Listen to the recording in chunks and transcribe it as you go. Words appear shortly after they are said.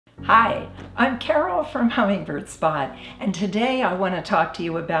Hi, I'm Carole from Hummingbird Spot, and today I want to talk to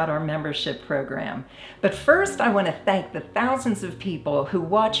you about our membership program. But first, I want to thank the thousands of people who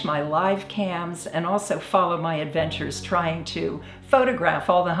watch my live cams and also follow my adventures trying to photograph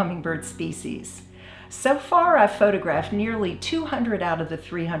all the hummingbird species. So far, I've photographed nearly 200 out of the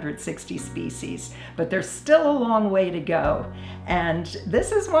 360 species, but there's still a long way to go. And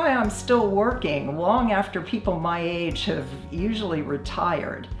this is why I'm still working long after people my age have usually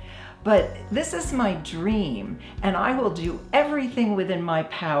retired. But this is my dream, and I will do everything within my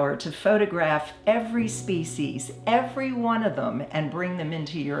power to photograph every species, every one of them, and bring them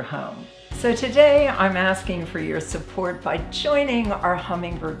into your home. So today I'm asking for your support by joining our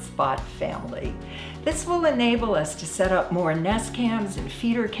Hummingbird Spot family. This will enable us to set up more nest cams and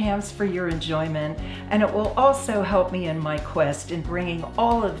feeder cams for your enjoyment, and it will also help me in my quest in bringing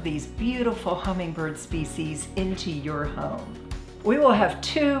all of these beautiful hummingbird species into your home. We will have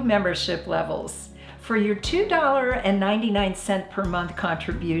 2 membership levels. For your $2.99 per month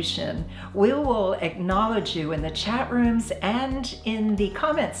contribution, we will acknowledge you in the chat rooms and in the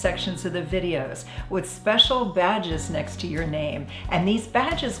comment sections of the videos with special badges next to your name. And these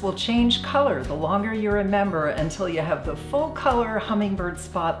badges will change color the longer you're a member until you have the full color Hummingbird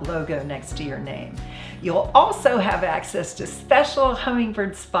Spot logo next to your name. You'll also have access to special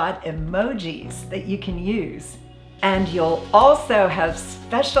Hummingbird Spot emojis that you can use. And you'll also have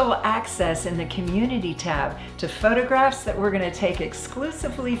special access in the community tab to photographs that we're going to take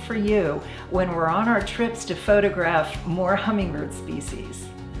exclusively for you when we're on our trips to photograph more hummingbird species.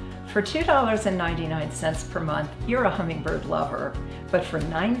 For $2.99 per month, you're a hummingbird lover, but for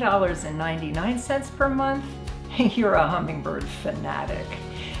 $9.99 per month, you're a hummingbird fanatic.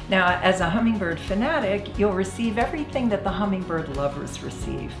 Now, as a hummingbird fanatic, you'll receive everything that the hummingbird lovers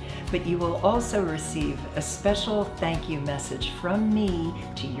receive, but you will also receive a special thank you message from me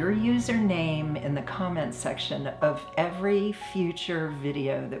to your username in the comment section of every future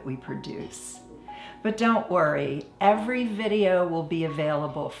video that we produce. But don't worry, every video will be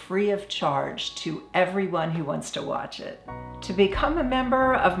available free of charge to everyone who wants to watch it. To become a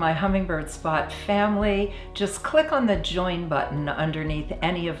member of my Hummingbird Spot family, just click on the Join button underneath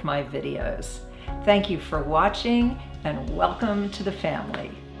any of my videos. Thank you for watching, and welcome to the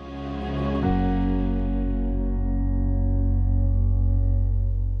family.